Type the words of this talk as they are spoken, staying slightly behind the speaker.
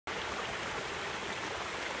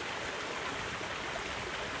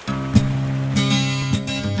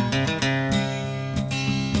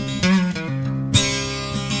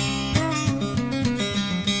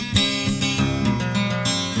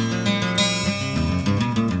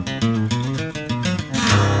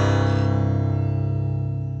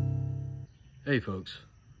Hey folks,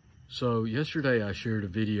 so yesterday I shared a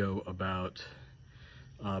video about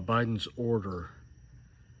Biden's order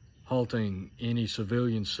halting any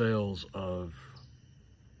civilian sales of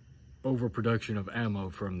overproduction of ammo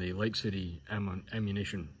from the Lake City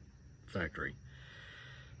ammunition factory.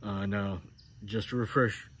 Now, just to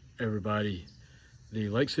refresh everybody, the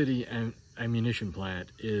Lake City ammunition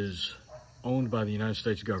plant is owned by the United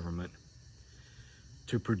States government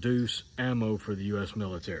to produce ammo for the U.S.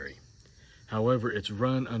 military. However, it's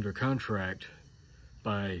run under contract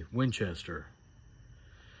by Winchester.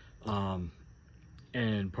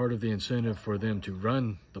 And part of the incentive for them to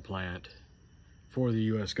run the plant for the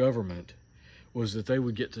U.S. government was that they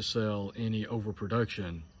would get to sell any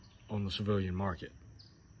overproduction on the civilian market.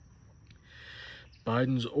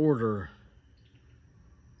 Biden's order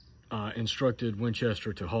instructed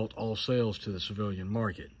Winchester to halt all sales to the civilian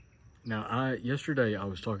market. Now, yesterday I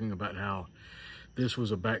was talking about how this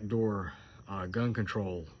was a backdoor gun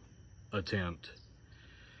control attempt,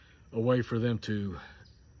 a way for them to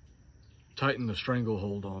tighten the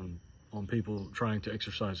stranglehold on people trying to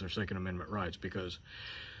exercise their Second Amendment rights, because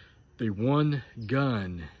the one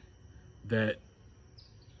gun that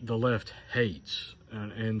the left hates,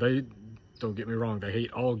 and they, don't get me wrong, they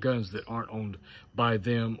hate all guns that aren't owned by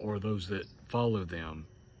them or those that follow them.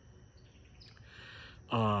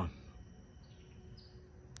 Hang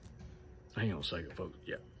on a second, folks.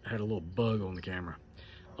 Yeah, I had a little bug on the camera.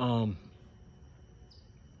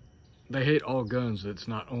 They hate all guns that's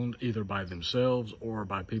not owned either by themselves or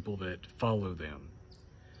by people that follow them.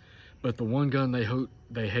 But the one gun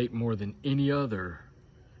they hate more than any other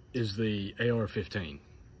is the AR-15.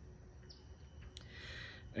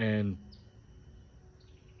 And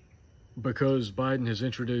because Biden has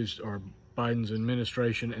introduced, or Biden's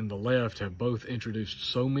administration and the left have both introduced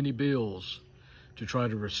so many bills to try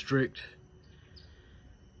to restrict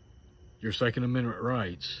your Second Amendment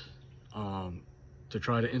rights, to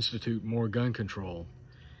try to institute more gun control,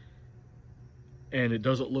 and it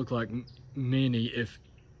doesn't look like many, if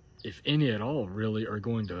any at all, really are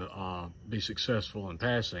going to be successful in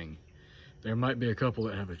passing. There might be a couple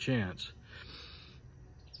that have a chance.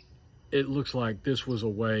 It looks like this was a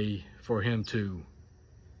way for him to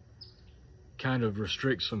kind of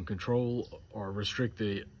restrict some control, or restrict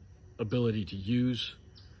the ability to use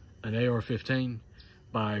an AR-15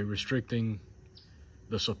 by restricting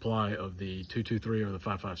the supply of the 223 or the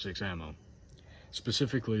 5.56 ammo,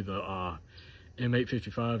 specifically the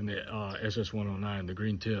M855 and the SS109, the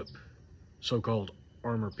green tip, so-called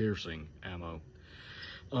armor-piercing ammo.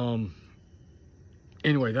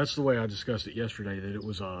 Anyway, that's the way I discussed it yesterday, that it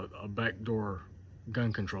was a backdoor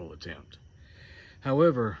gun control attempt.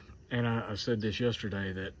 However, and I said this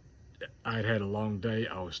yesterday, that I'd had a long day,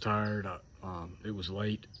 I was tired, it was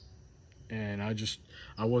late, and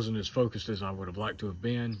I wasn't as focused as I would have liked to have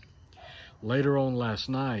been. Later on last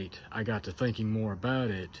night, I got to thinking more about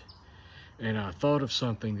it, and I thought of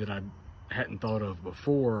something that I hadn't thought of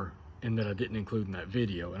before and that I didn't include in that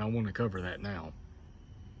video, and I want to cover that now.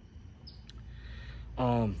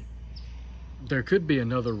 There could be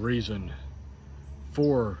another reason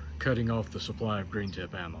for cutting off the supply of green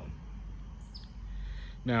tip ammo.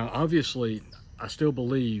 Now, obviously, I still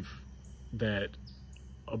believe that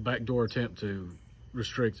a backdoor attempt to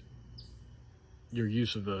restrict your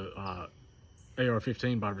use of the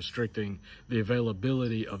AR-15 by restricting the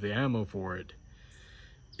availability of the ammo for it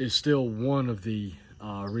is still one of the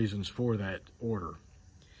reasons for that order.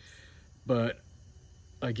 But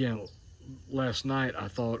again, last night I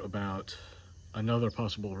thought about another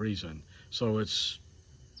possible reason. So it's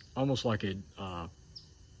almost like a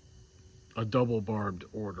double barbed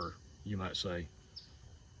order, you might say.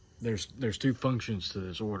 There's two functions to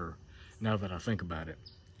this order, now that I think about it.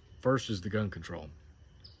 First is the gun control.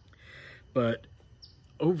 But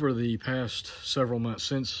over the past several months,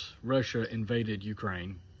 since Russia invaded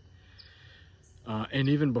Ukraine, and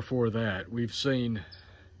even before that, we've seen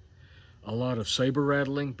a lot of saber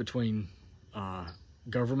rattling between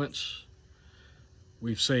governments.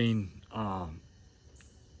 We've seen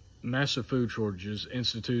massive food shortages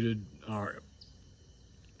instituted, or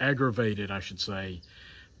aggravated, I should say,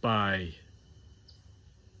 by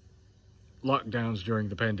lockdowns during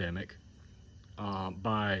the pandemic,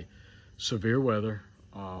 by severe weather,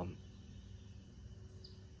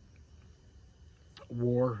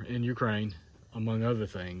 war in Ukraine, among other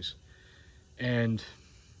things. And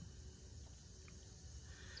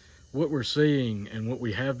what we're seeing, and what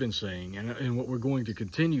we have been seeing, and what we're going to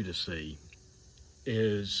continue to see,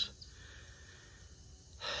 is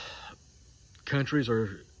countries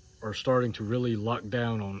are starting to really lock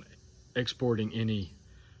down on exporting any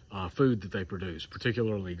food that they produce,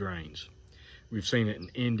 particularly grains. We've seen it in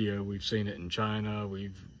India. We've seen it in China.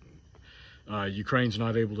 Ukraine's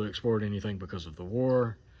not able to export anything because of the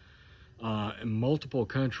war. And multiple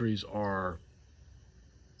countries are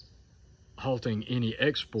halting any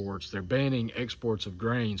exports. They're banning exports of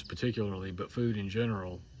grains particularly, but food in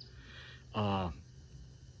general.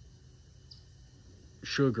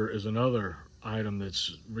 Sugar is another item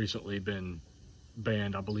that's recently been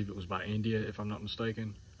banned. I believe it was by India, if I'm not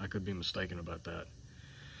mistaken. I could be mistaken about that.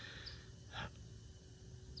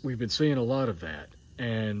 We've been seeing a lot of that.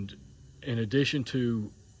 And in addition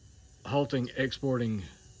to halting exporting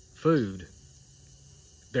food,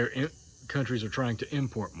 countries are trying to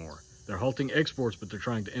import more. They're halting exports, but they're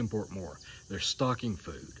trying to import more. They're stocking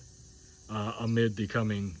food amid the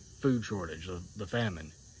coming food shortage, the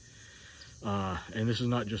famine. And this is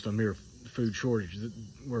not just a mere food shortage.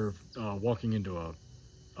 We're walking into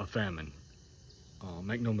a famine.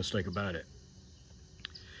 Make no mistake about it.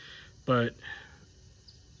 But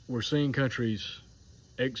we're seeing countries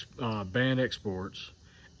ban exports,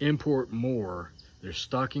 import more. They're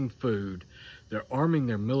stocking food. They're arming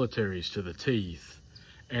their militaries to the teeth,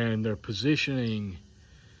 and they're positioning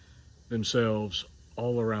themselves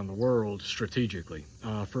all around the world strategically.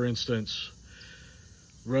 For instance,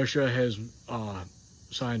 Russia has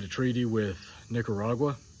signed a treaty with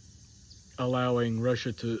Nicaragua, allowing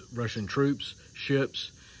Russian troops,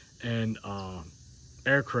 ships, and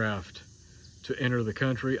aircraft to enter the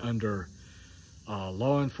country under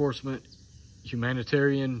law enforcement,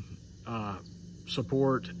 humanitarian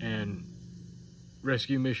support, and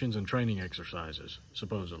rescue missions and training exercises,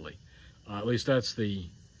 supposedly. At least that's the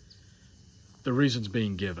reasons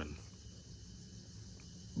being given.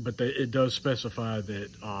 But it does specify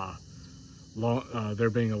that they're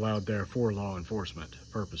being allowed there for law enforcement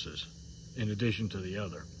purposes, in addition to the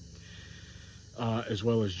other, as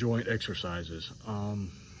well as joint exercises.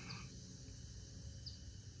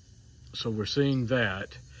 So we're seeing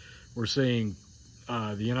that. We're seeing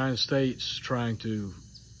the United States trying to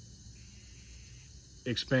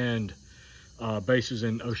expand bases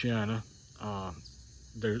in Oceania.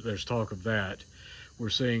 There's talk of that. We're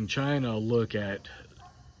seeing China look at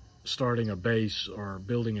starting a base or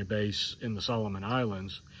building a base in the Solomon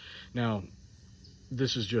Islands. Now,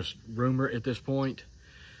 this is just rumor at this point.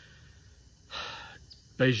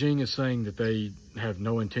 Beijing is saying that they have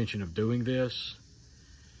no intention of doing this.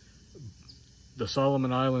 The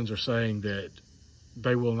Solomon Islands are saying that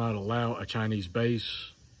they will not allow a Chinese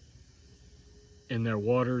base in their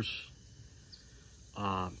waters.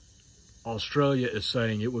 Australia is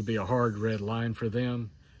saying it would be a hard red line for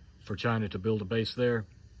them, for China to build a base there.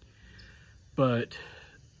 But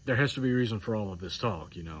there has to be a reason for all of this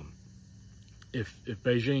talk, you know.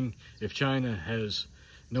 If China has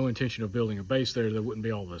no intention of building a base there, there wouldn't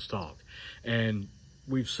be all this talk. And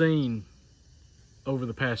we've seen over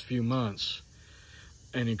the past few months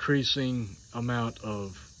an increasing amount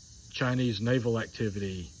of Chinese naval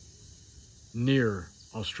activity near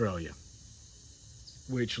Australia,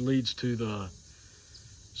 which leads to the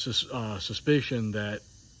suspicion that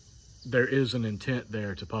there is an intent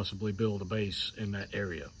there to possibly build a base in that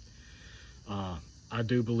area. I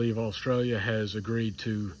do believe Australia has agreed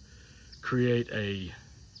to create a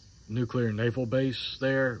nuclear naval base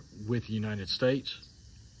there with the United States.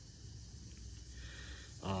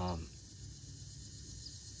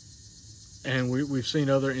 And we've seen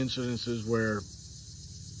other incidences where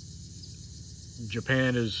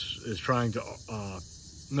Japan is trying to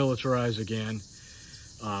militarize again.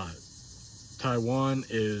 Taiwan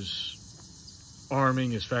is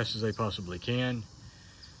arming as fast as they possibly can.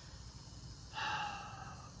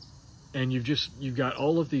 And you've got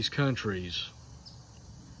all of these countries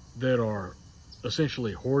that are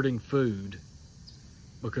essentially hoarding food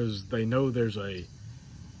because they know there's an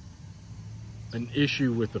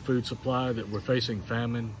issue with the food supply, that we're facing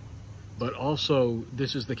famine. But also,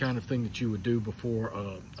 this is the kind of thing that you would do before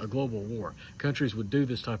a global war. Countries would do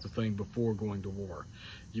this type of thing before going to war.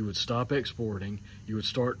 You would stop exporting, you would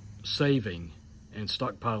start saving and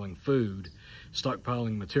stockpiling food,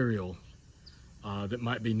 stockpiling material that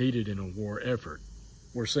might be needed in a war effort.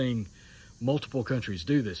 We're seeing multiple countries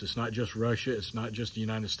do this. It's not just Russia, it's not just the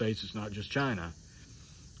United States, it's not just China.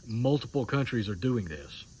 Multiple countries are doing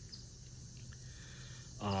this.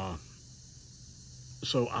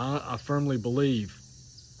 So I firmly believe,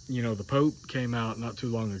 you know, the Pope came out not too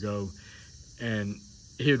long ago, and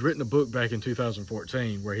he had written a book back in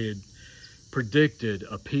 2014 where he had predicted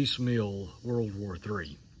a piecemeal World War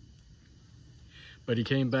III. But he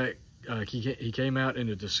came back, he came out in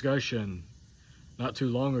a discussion not too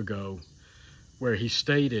long ago where he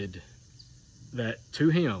stated that, to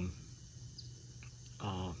him,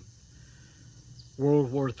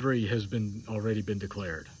 World War III has already been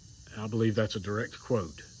declared. I believe that's a direct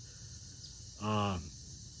quote.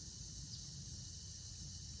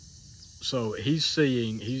 So his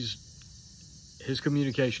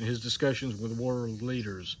communication, his discussions with world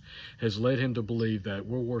leaders has led him to believe that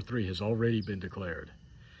World War III has already been declared.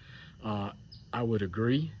 I would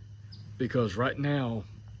agree, because right now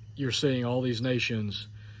you're seeing all these nations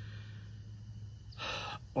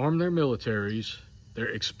arm their militaries, they're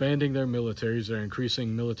expanding their militaries, they're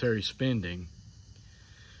increasing military spending.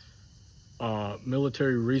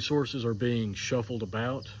 Military resources are being shuffled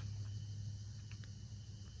about.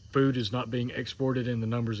 Food is not being exported in the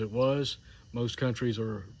numbers it was. Most countries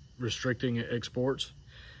are restricting exports,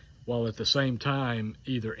 while at the same time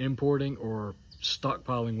either importing or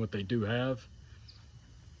stockpiling what they do have.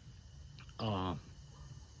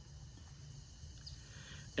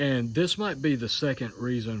 And this might be the second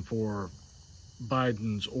reason for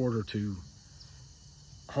Biden's order to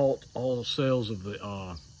halt all sales of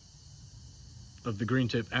the green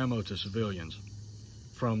tip ammo to civilians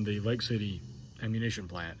from the Lake City ammunition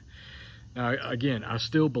plant. Now, again, I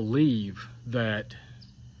still believe that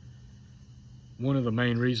one of the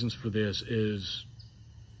main reasons for this is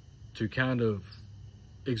to kind of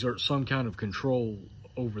exert some kind of control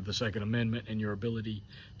over the Second Amendment and your ability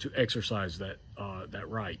to exercise that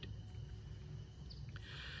right.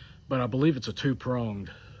 But I believe it's a two-pronged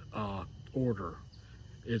order.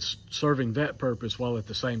 It's serving that purpose, while at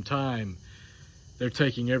the same time they're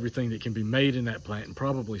taking everything that can be made in that plant and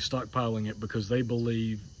probably stockpiling it, because they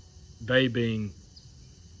believe, they being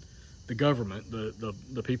the government,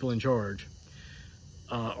 the people in charge,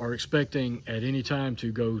 are expecting at any time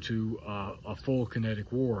to go to a full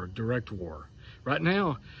kinetic war, direct war. Right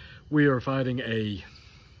now, we are fighting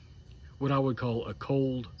what I would call a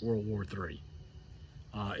cold World War III.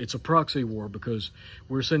 It's a proxy war, because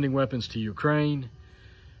we're sending weapons to Ukraine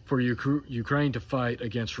for Ukraine to fight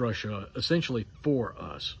against Russia, essentially for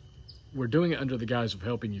us. We're doing it under the guise of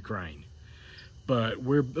helping Ukraine, but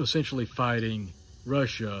we're essentially fighting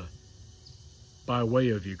Russia by way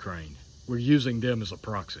of Ukraine. We're using them as a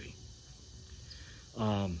proxy.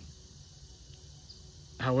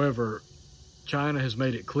 However, China has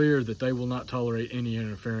made it clear that they will not tolerate any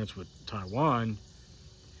interference with Taiwan,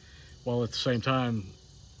 while at the same time,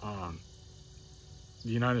 the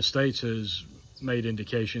United States has made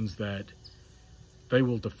indications that they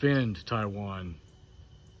will defend Taiwan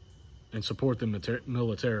and support them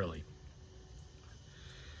militarily.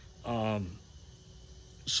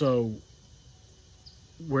 So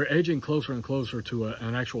we're edging closer and closer to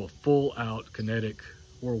an actual full-out kinetic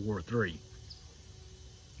World War III.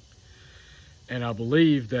 And I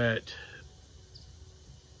believe that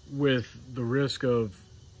with the risk of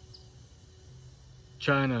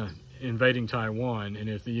China invading Taiwan, and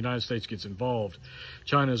if the United States gets involved,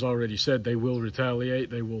 China has already said they will retaliate.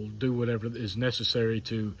 They will do whatever is necessary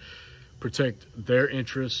to protect their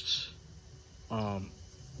interests,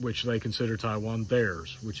 which they consider Taiwan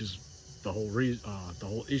theirs, which is the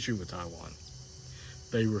whole issue with Taiwan.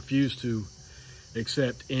 They refuse to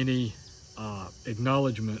accept any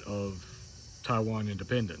acknowledgement of Taiwan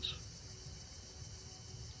independence.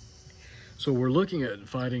 So we're looking at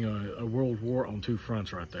fighting a world war on two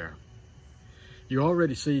fronts right there. You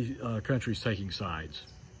already see countries taking sides.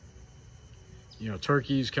 You know,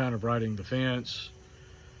 Turkey's kind of riding the fence.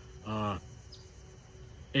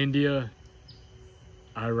 India,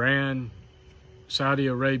 Iran, Saudi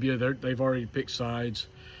Arabia, they've already picked sides.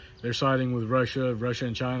 They're siding with Russia. Russia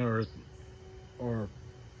and China are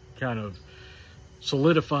kind of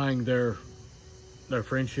solidifying their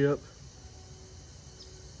friendship.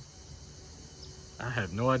 I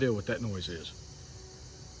have no idea what that noise is.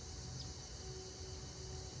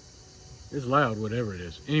 It's loud, whatever it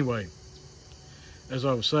is. Anyway, as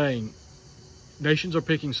I was saying, nations are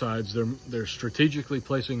picking sides. They're strategically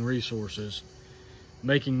placing resources,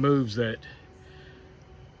 making moves that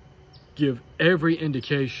give every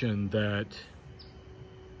indication that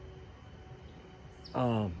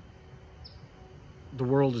the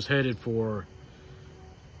world is headed for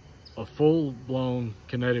a full-blown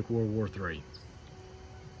kinetic World War III.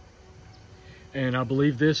 And I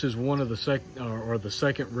believe this is one of the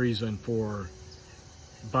second reason for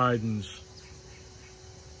Biden's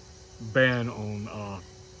ban on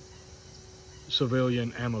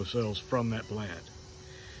civilian ammo sales from that plant.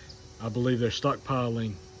 I believe they're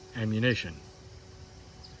stockpiling ammunition.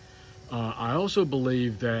 I also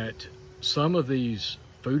believe that some of these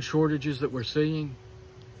food shortages that we're seeing,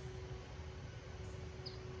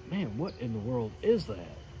 man, what in the world is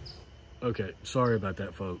that? Okay, sorry about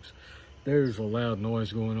that, folks. There's a loud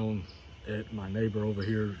noise going on at my neighbor over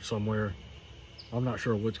here somewhere. I'm not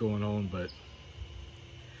sure what's going on, but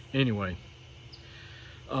anyway,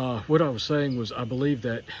 what I was saying was, I believe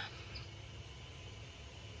that,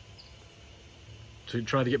 to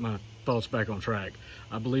try to get my thoughts back on track,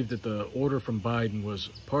 I believe that the order from Biden was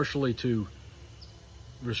partially to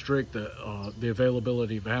restrict the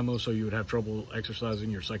availability of ammo so you would have trouble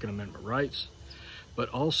exercising your Second Amendment rights, but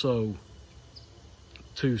also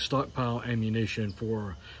to stockpile ammunition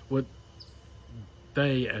for what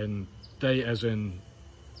they as in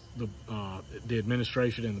the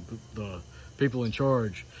administration and the people in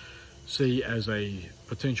charge see as a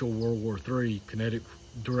potential World War III kinetic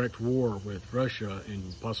direct war with Russia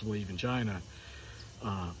and possibly even China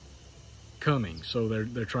coming. So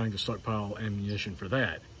they're trying to stockpile ammunition for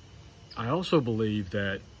that. I also believe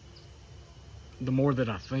that, the more that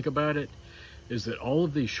I think about it, is that all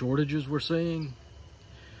of these shortages we're seeing,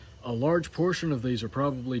 a large portion of these are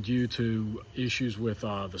probably due to issues with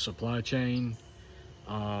the supply chain,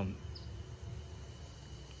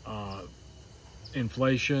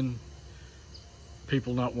 inflation,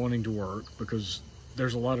 people not wanting to work, because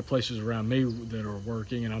there's a lot of places around me that are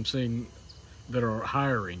working, and I'm seeing that are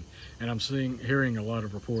hiring, and I'm hearing a lot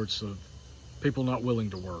of reports of people not willing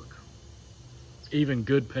to work. Even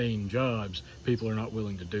good paying jobs, people are not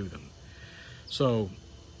willing to do them. So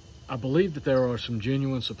I believe that there are some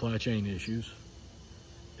genuine supply chain issues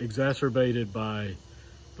exacerbated by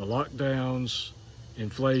the lockdowns,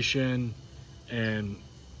 inflation, and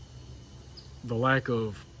the lack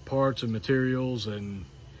of parts and materials and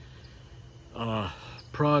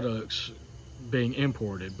products being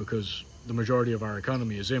imported, because the majority of our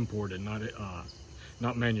economy is imported,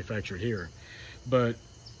 not manufactured here. But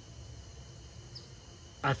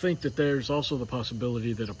I think that there's also the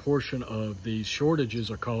possibility that a portion of these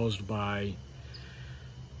shortages are caused by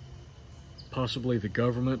possibly the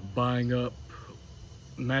government buying up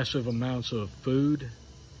massive amounts of food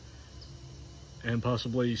and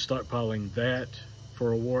possibly stockpiling that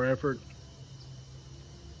for a war effort.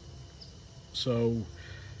 So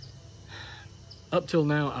up till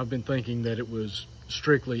now, I've been thinking that it was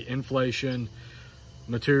strictly inflation,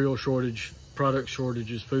 material shortage, product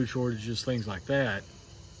shortages, food shortages, things like that.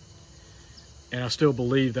 And I still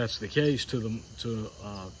believe that's the case for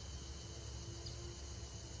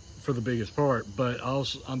the biggest part. But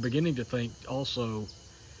also, I'm beginning to think also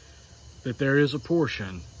that there is a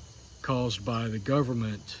portion caused by the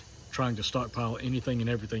government trying to stockpile anything and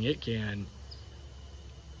everything it can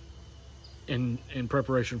in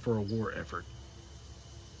preparation for a war effort.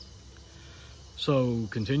 So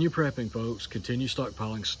continue prepping, folks. Continue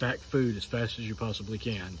stockpiling. Stack food as fast as you possibly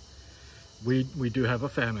can. We do have a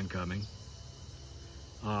famine coming.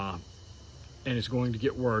 And it's going to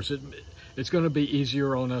get worse. It's going to be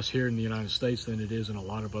easier on us here in the United States than it is in a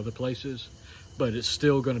lot of other places, but it's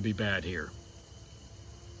still going to be bad here.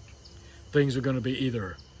 Things are going to be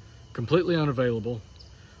either completely unavailable,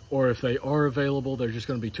 or if they are available, they're just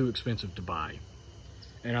going to be too expensive to buy.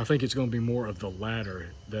 And I think it's going to be more of the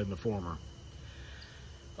latter than the former.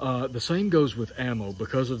 The same goes with ammo.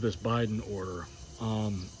 Because of this Biden order,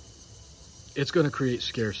 it's going to create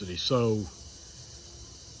scarcity. So,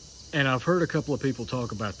 and I've heard a couple of people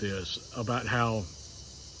talk about this, about how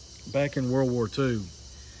back in World War II,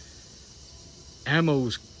 ammo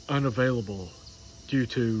was unavailable due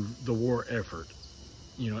to the war effort.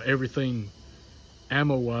 You know, everything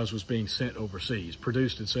ammo-wise was being sent overseas,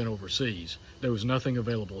 produced and sent overseas. There was nothing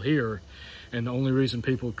available here, and the only reason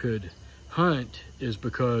people could hunt is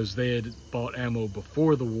because they had bought ammo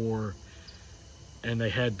before the war, and they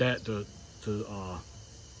had that to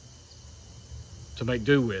make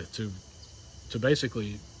do with, to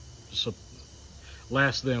basically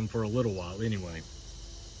last them for a little while anyway.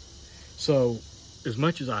 So, as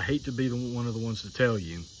much as I hate to be one of the ones to tell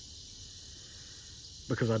you,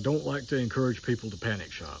 because I don't like to encourage people to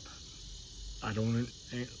panic shop. I don't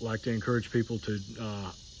like to encourage people to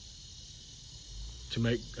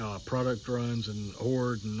make product runs and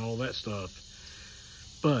hoard and all that stuff.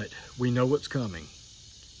 But we know what's coming.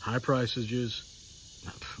 High prices.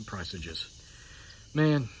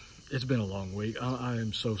 Man, it's been a long week. I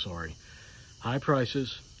am so sorry. High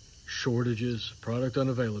prices, shortages, product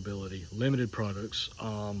unavailability, limited products.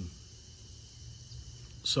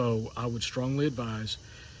 So I would strongly advise,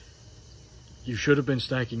 you should have been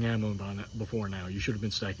stacking ammo before now. You should have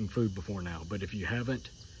been stacking food before now. But if you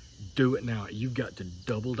haven't, do it now. You've got to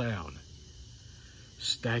double down.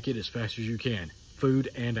 Stack it as fast as you can. Food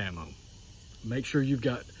and ammo. Make sure you've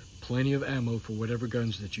got plenty of ammo for whatever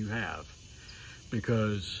guns that you have.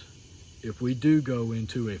 Because if we do go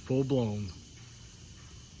into a full-blown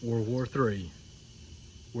World War III,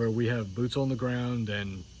 where we have boots on the ground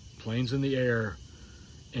and planes in the air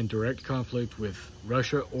in direct conflict with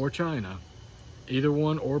Russia or China, either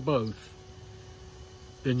one or both,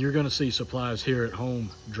 then you're going to see supplies here at home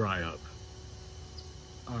dry up.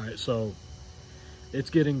 All right, so it's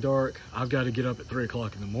getting dark. I've got to get up at 3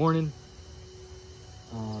 o'clock in the morning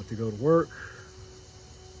to go to work.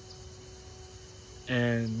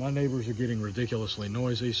 And my neighbors are getting ridiculously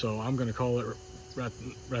noisy, so I'm going to call it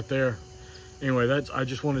right there. Anyway, I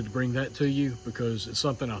just wanted to bring that to you because it's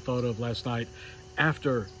something I thought of last night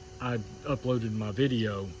after I uploaded my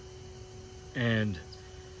video, and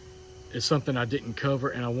it's something I didn't cover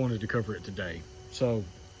and I wanted to cover it today. So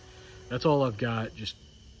that's all I've got. Just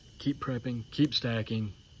keep prepping, keep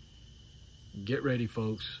stacking, get ready,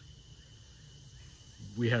 folks.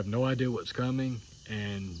 We have no idea what's coming,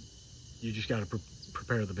 and you just got to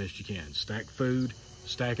prepare the best you can. Stack food,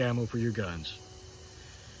 stack ammo for your guns.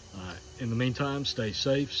 In the meantime, stay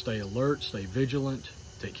safe, stay alert, stay vigilant,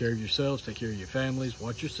 take care of yourselves, take care of your families,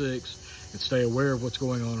 watch your six, and stay aware of what's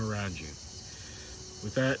going on around you.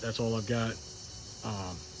 With that, that's all I've got.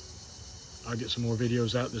 I'll get some more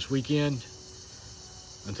videos out this weekend.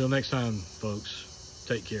 Until next time, folks,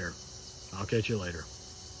 take care. I'll catch you later.